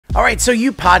All right, so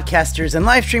you podcasters and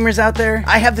live streamers out there,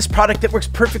 I have this product that works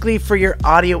perfectly for your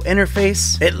audio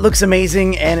interface. It looks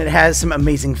amazing and it has some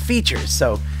amazing features,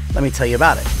 so let me tell you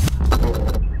about it.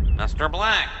 Mr.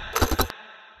 Black.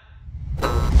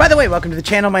 By the way, welcome to the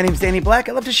channel. My name is Danny Black.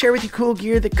 I love to share with you cool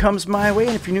gear that comes my way,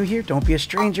 and if you're new here, don't be a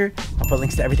stranger. I'll put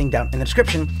links to everything down in the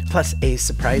description, plus a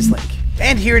surprise link.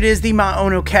 And here it is, the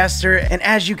MaonoCaster, and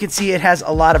as you can see, it has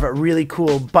a lot of really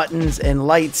cool buttons and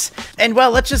lights. And well,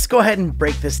 let's just go ahead and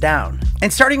break this down.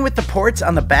 And starting with the ports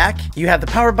on the back, you have the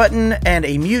power button and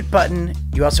a mute button.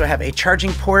 You also have a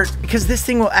charging port, because this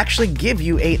thing will actually give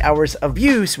you 8 hours of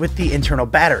use with the internal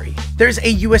battery. There's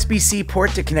a USB-C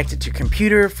port to connect it to your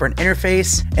computer for an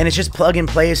interface, and it's just plug and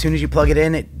play. As soon as you plug it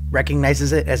in, it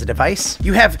recognizes it as a device.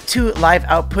 You have 2 live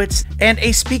outputs and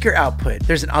a speaker output.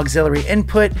 There's an auxiliary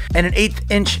input and an 1/8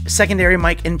 inch secondary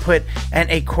mic input and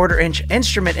a 1/4 inch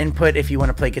instrument input if you want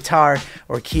to play guitar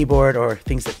or keyboard or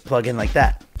things that plug in like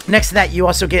that. Next to that, you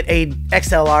also get a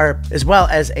XLR as well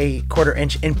as a 1/4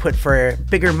 inch input for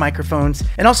bigger microphones.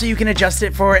 And also you can adjust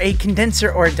it for a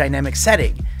condenser or a dynamic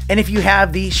setting. And if you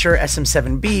have the Shure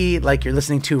SM7B like you're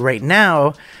listening to right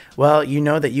now, well, you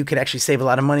know that you could actually save a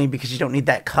lot of money because you don't need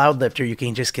that cloud lifter. You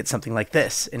can just get something like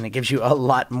this, and it gives you a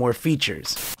lot more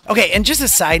features. Okay, and just a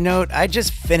side note, I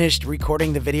just finished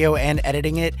recording the video and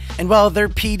editing it, and well, their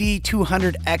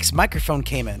PD200x microphone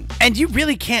came in. And you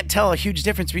really can't tell a huge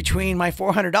difference between my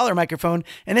 $400 microphone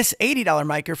and this $80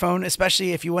 microphone,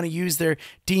 especially if you want to use their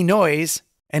denoise.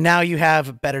 And now you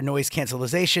have better noise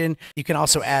cancellation. You can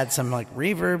also add some like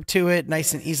reverb to it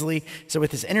nice and easily. So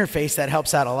with this interface, that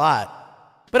helps out a lot.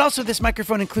 But also this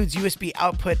microphone includes USB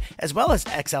output as well as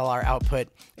XLR output.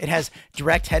 It has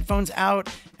direct headphones out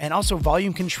and also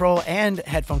volume control and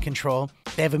headphone control.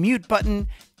 They have a mute button,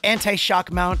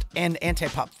 anti-shock mount, and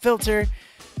anti-pop filter,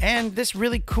 and this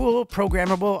really cool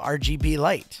programmable RGB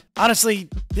light. Honestly,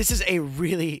 this is a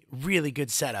really, really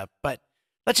good setup, but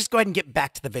let's just go ahead and get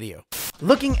back to the video.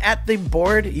 Looking at the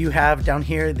board, you have down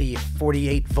here the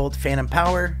 48 volt phantom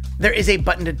power. There is a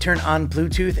button to turn on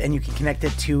Bluetooth, and you can connect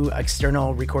it to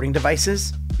external recording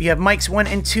devices. You have mics 1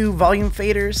 and 2 volume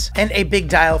faders, and a big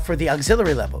dial for the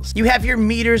auxiliary levels. You have your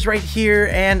meters right here,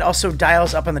 and also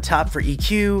dials up on the top for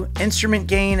EQ, instrument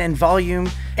gain and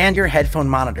volume, and your headphone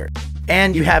monitor.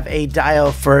 And you have a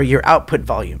dial for your output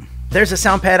volume. There's a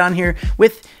sound pad on here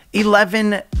with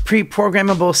 11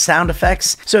 pre-programmable sound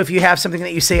effects. So if you have something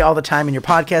that you say all the time in your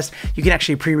podcast, you can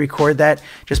actually pre-record that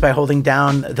just by holding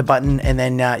down the button, and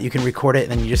then you can record it,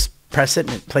 and then you just press it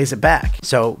and it plays it back.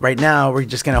 So right now we're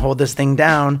just gonna hold this thing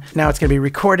down. Now it's gonna be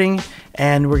recording,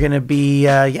 and we're gonna be,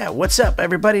 yeah, what's up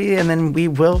everybody? And then we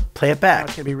will play it back.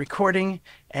 It's gonna be recording,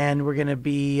 and we're gonna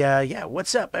be, yeah,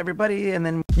 what's up everybody? And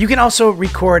then you can also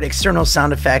record external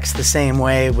sound effects the same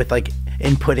way with like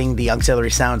inputting the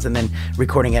auxiliary sounds and then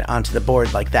recording it onto the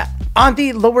board like that. On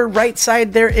the lower right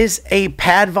side, there is a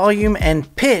pad volume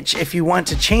and pitch if you want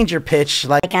to change your pitch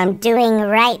like I'm doing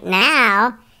right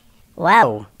now.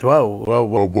 Whoa. Whoa. Whoa,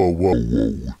 whoa, whoa, whoa,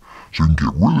 whoa. So you can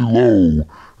get really low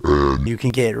and you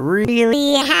can get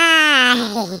really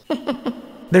high.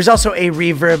 There's also a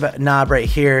reverb knob right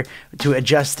here to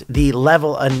adjust the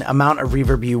level and amount of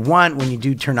reverb you want when you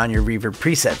do turn on your reverb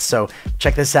presets. So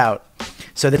check this out.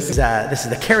 So this is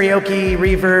the karaoke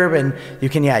reverb, and you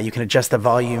can adjust the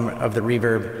volume of the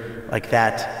reverb like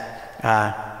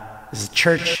that. This is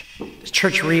church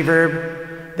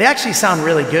reverb. They actually sound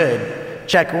really good.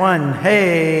 Check 1.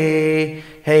 Hey,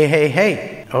 hey, hey,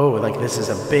 hey. Oh, like this is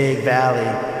a big valley.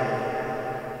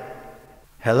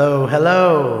 Hello,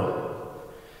 hello.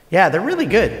 Yeah, they're really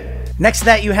good. Next to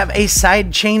that, you have a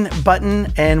side chain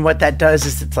button, and what that does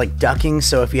is it's like ducking.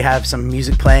 So if you have some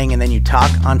music playing and then you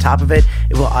talk on top of it,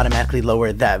 it will automatically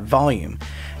lower that volume.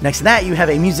 Next to that, you have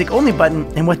a music only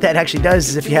button, and what that actually does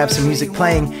is if you have some music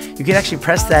playing, you can actually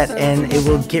press that and it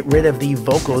will get rid of the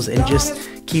vocals and just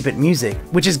keep it music,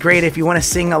 which is great if you want to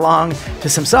sing along to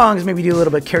some songs, maybe do a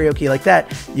little bit of karaoke like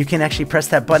that. You can actually press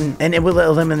that button and it will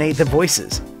eliminate the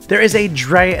voices. There is a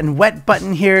dry and wet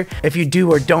button here if you do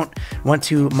or don't want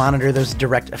to monitor those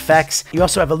direct effects. You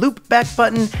also have a loop back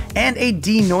button and a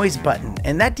denoise button.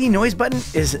 And that denoise button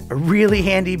is really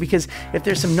handy because if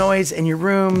there's some noise in your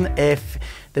room, if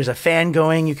there's a fan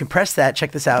going, you can press that.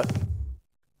 Check this out.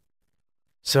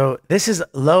 So this is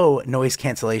low noise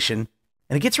cancellation,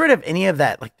 and it gets rid of any of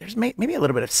that. Like there's maybe a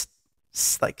little bit of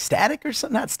like static or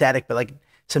something, not static, but like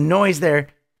some noise there.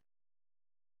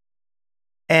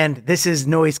 And this is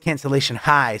noise cancellation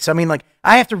high. So I mean, like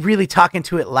I have to really talk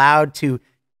into it loud to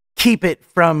keep it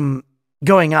from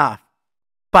going off,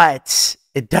 but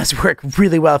it does work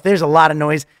really well. If there's a lot of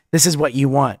noise, this is what you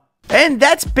want. And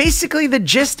that's basically the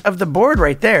gist of the board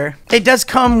right there. It does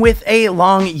come with a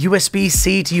long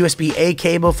USB-C to USB-A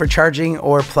cable for charging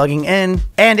or plugging in.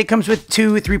 And it comes with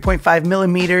two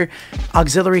 3.5mm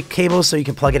auxiliary cables so you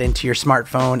can plug it into your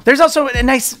smartphone. There's also a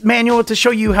nice manual to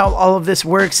show you how all of this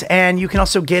works, and you can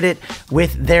also get it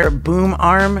with their boom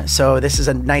arm. So this is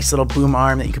a nice little boom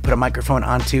arm that you can put a microphone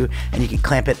onto, and you can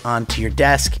clamp it onto your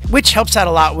desk, which helps out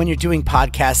a lot when you're doing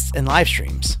podcasts and live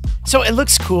streams. So it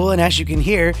looks cool, and as you can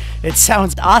hear, it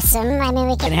sounds Awesome. I mean,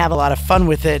 we and can have a lot of fun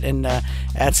with it and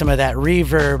add some of that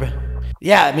reverb.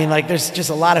 Yeah, I mean, like, there's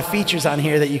just a lot of features on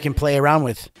here that you can play around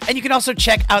with. And you can also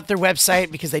check out their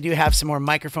website because they do have some more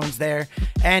microphones there.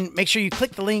 And make sure you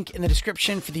click the link in the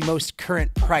description for the most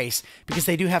current price because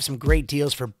they do have some great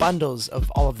deals for bundles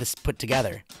of all of this put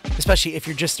together, especially if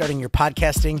you're just starting your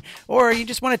podcasting or you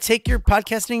just want to take your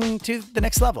podcasting to the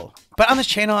next level. But on this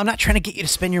channel, I'm not trying to get you to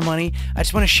spend your money. I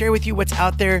just want to share with you what's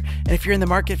out there. And if you're in the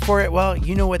market for it, well,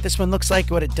 you know what this one looks like,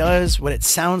 what it does, what it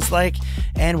sounds like,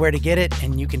 and where to get it,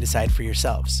 and you can decide for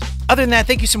yourselves. Other than that,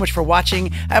 thank you so much for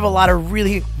watching. I have a lot of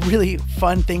really, really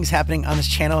fun things happening on this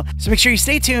channel. So make sure you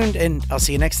stay tuned, and I'll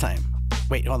see you next time.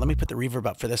 Wait, hold on, let me put the reverb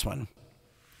up for this one.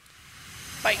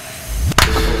 Bye.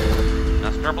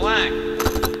 Mr. Black.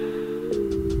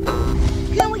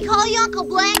 Can we call you Uncle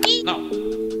Blackie? No.